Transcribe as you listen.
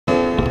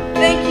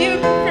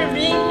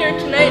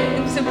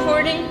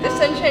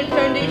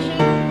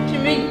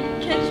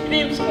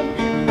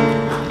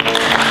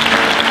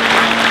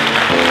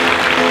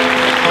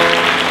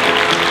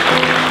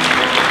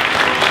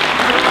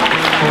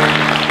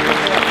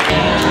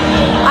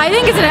I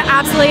think it's an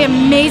absolutely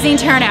amazing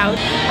turnout.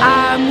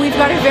 We've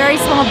got a very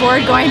small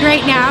board going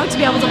right now to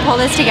be able to pull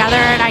this together,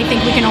 and I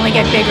think we can only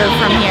get bigger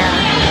from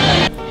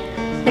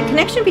here. The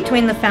connection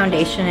between the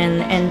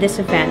foundation and this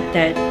event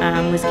that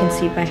was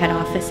conceived by head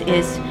office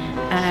is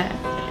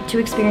to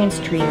experience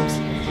dreams.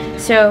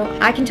 So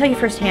I can tell you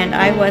firsthand,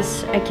 I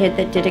was a kid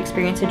that did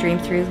experience a dream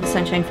through the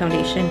Sunshine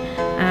Foundation,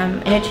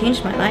 and it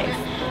changed my life.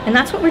 And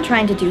that's what we're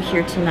trying to do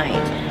here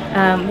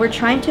tonight. We're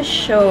trying to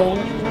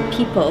show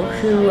people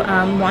who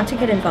want to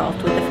get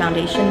involved with the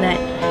foundation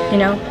that, you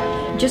know,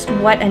 just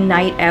what a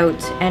night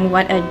out and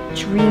what a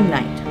dream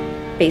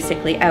night,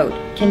 basically, out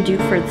can do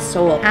for the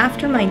soul.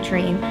 After my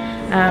dream,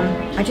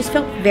 I just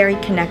felt very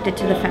connected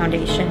to the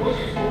foundation,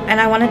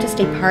 and I wanted to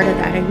stay part of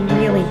that. I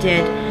really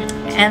did.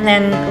 And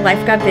then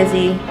life got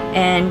busy,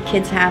 and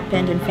kids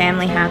happened, and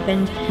family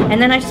happened,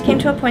 and then I just came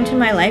to a point in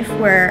my life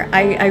where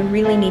I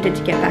really needed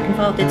to get back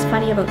involved. It's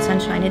funny about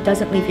Sunshine, it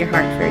doesn't leave your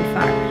heart very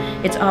far.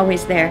 It's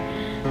always there.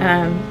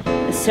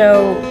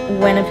 So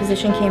when a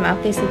position came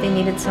up, they said they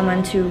needed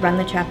someone to run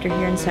the chapter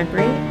here in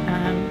Sudbury.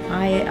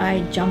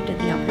 I jumped at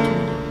the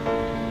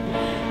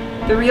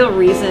opportunity. The real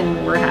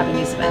reason we're having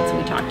these events, and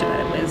we talked about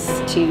it,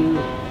 was to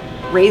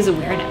raise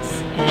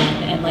awareness.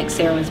 And like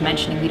Sarah was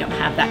mentioning, we don't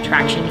have that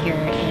traction here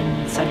in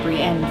Sudbury,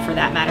 and for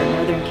that matter,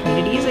 northern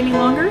communities any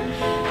longer.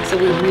 So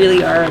we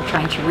really are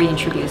trying to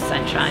reintroduce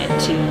Sunshine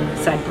to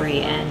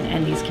Sudbury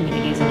and these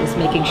communities, and just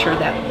making sure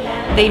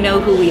that they know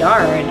who we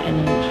are,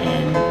 and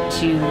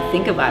to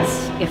think of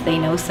us if they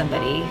know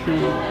somebody who,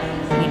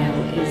 you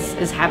know,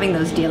 is having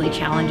those daily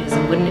challenges.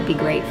 And wouldn't it be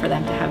great for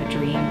them to have a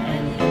dream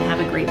and have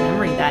a great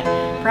memory that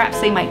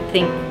perhaps they might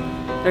think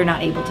they're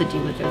not able to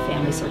do with their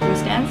family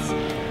circumstance.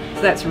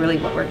 So that's really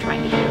what we're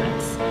trying to do.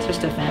 It's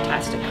just a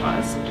fantastic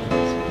cause.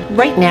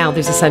 Right now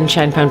there's a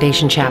Sunshine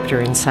Foundation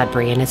chapter in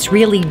Sudbury, and it's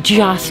really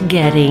just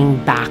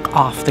getting back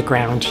off the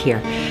ground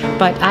here.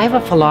 But I have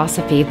a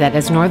philosophy that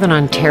as Northern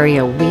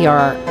Ontario, we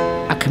are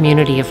a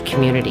community of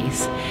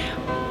communities.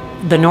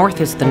 The North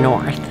is the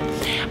North.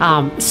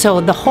 So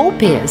the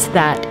hope is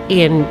that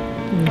in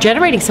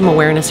generating some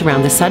awareness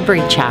around the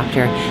Sudbury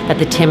chapter, that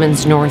the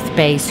Timmins, North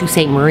Bay, Sault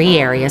Ste. Marie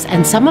areas,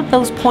 and some of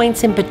those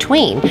points in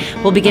between,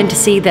 will begin to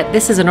see that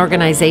this is an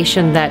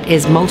organization that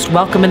is most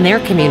welcome in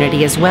their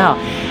community as well.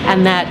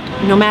 And that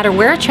no matter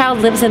where a child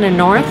lives in the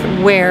North,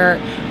 where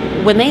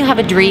when they have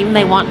a dream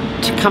they want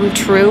to come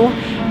true,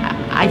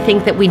 I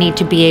think that we need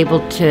to be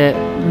able to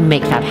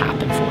make that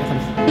happen for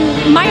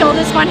them. My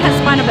oldest one has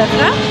spina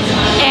bifida,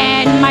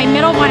 and my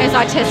middle one is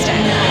autistic.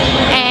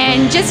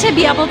 And just to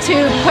be able to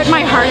put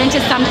my heart into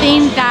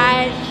something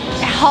that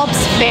helps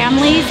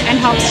families and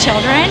helps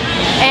children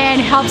and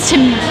helps to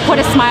put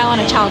a smile on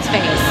a child's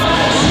face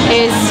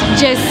is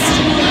just,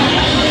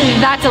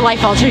 that's a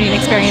life-altering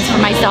experience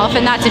for myself,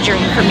 and that's a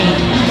dream for me.